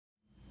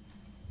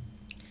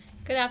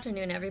Good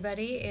afternoon,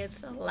 everybody.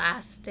 It's the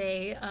last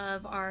day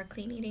of our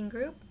clean eating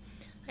group.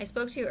 I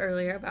spoke to you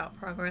earlier about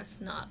progress,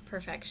 not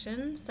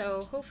perfection,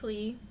 so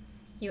hopefully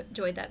you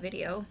enjoyed that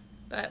video.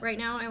 But right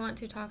now, I want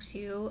to talk to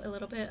you a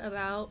little bit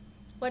about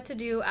what to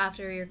do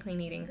after your clean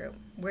eating group.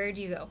 Where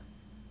do you go?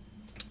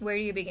 Where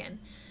do you begin?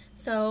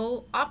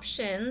 So,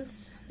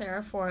 options, there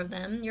are 4 of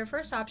them. Your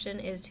first option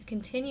is to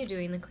continue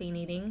doing the clean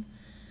eating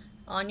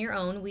on your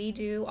own. We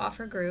do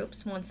offer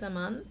groups once a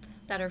month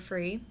that are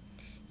free.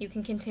 You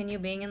can continue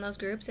being in those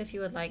groups if you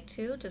would like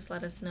to. Just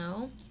let us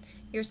know.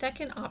 Your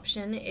second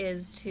option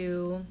is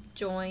to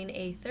join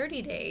a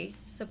 30-day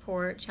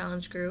support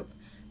challenge group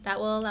that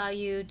will allow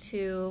you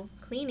to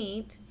clean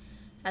eat,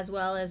 as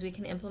well as we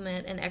can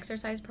implement an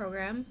exercise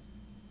program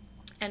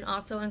and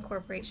also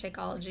incorporate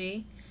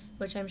Shakeology,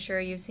 which I'm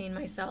sure you've seen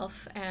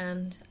myself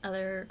and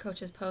other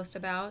coaches post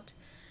about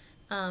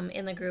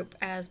in the group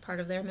as part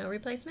of their meal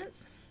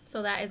replacements.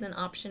 So that is an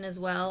option as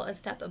well, a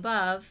step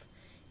above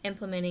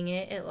implementing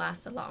it. It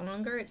lasts a lot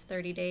longer. It's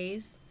 30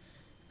 days,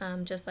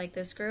 just like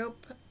this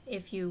group.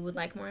 If you would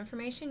like more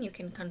information, you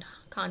can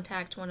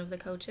contact one of the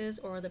coaches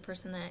or the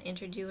person that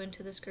entered you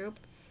into this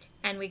group,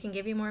 and we can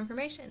give you more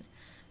information.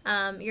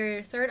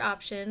 Your third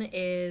option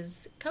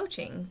is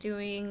coaching,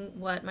 doing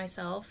what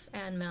myself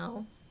and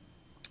Mel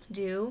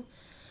do,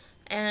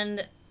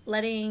 and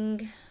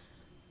letting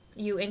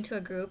you into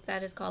a group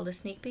that is called a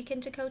sneak peek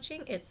into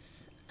coaching.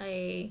 It's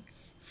a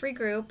free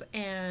group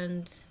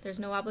and there's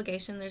no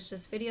obligation. There's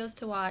just videos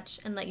to watch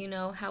and let you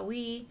know how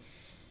we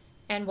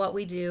and what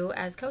we do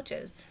as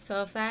coaches.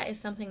 So if that is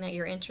something that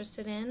you're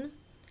interested in,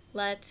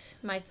 let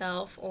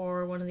myself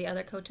or one of the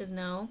other coaches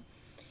know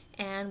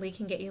and we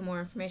can get you more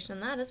information on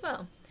that as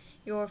well.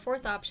 Your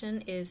fourth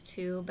option is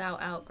to bow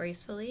out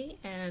gracefully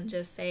and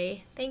just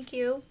say thank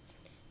you.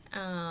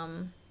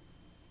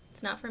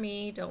 It's not for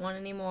me, don't want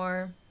any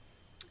more,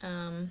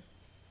 yada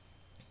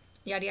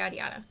yada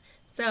yada.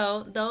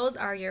 So those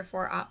are your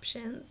 4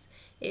 options.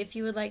 If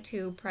you would like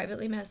to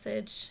privately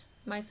message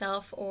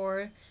myself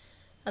or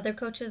other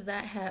coaches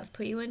that have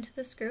put you into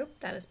this group,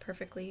 that is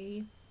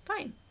perfectly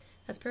fine.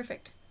 That's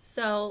perfect.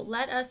 So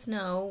let us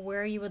know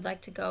where you would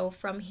like to go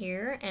from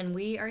here, and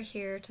we are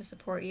here to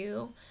support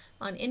you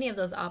on any of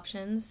those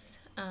options.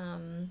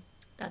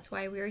 That's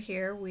why we're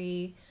here.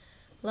 We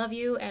love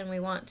you and we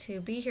want to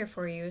be here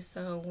for you,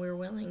 so we're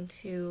willing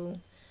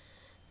to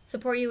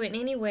support you in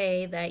any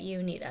way that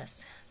you need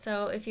us.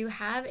 So if you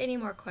have any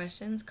more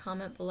questions,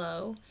 comment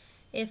below.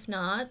 If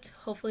not,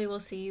 hopefully we'll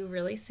see you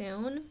really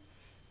soon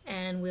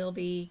and we'll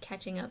be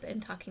catching up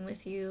and talking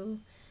with you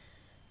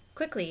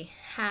quickly.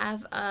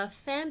 Have a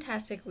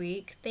fantastic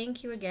week.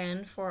 Thank you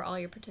again for all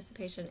your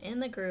participation in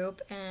the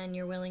group and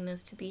your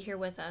willingness to be here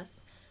with us.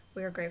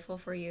 We are grateful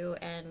for you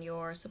and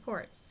your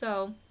support.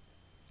 So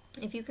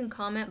if you can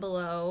comment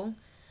below,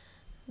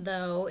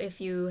 though,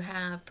 if you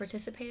have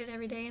participated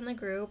every day in the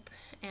group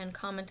and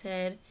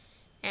commented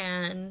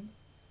and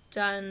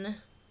done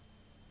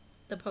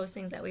the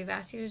postings that we've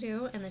asked you to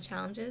do and the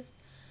challenges,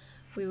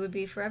 we would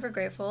be forever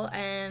grateful,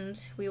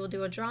 and we will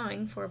do a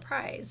drawing for a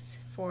prize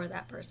for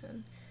that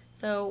person.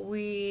 So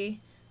we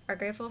are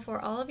grateful for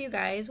all of you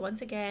guys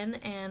once again,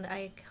 and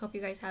I hope you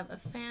guys have a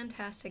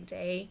fantastic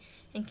day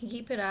and can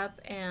keep it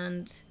up,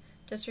 and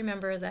just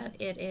remember that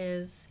it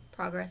is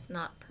progress,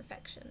 not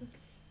perfection.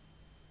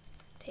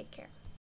 Take care.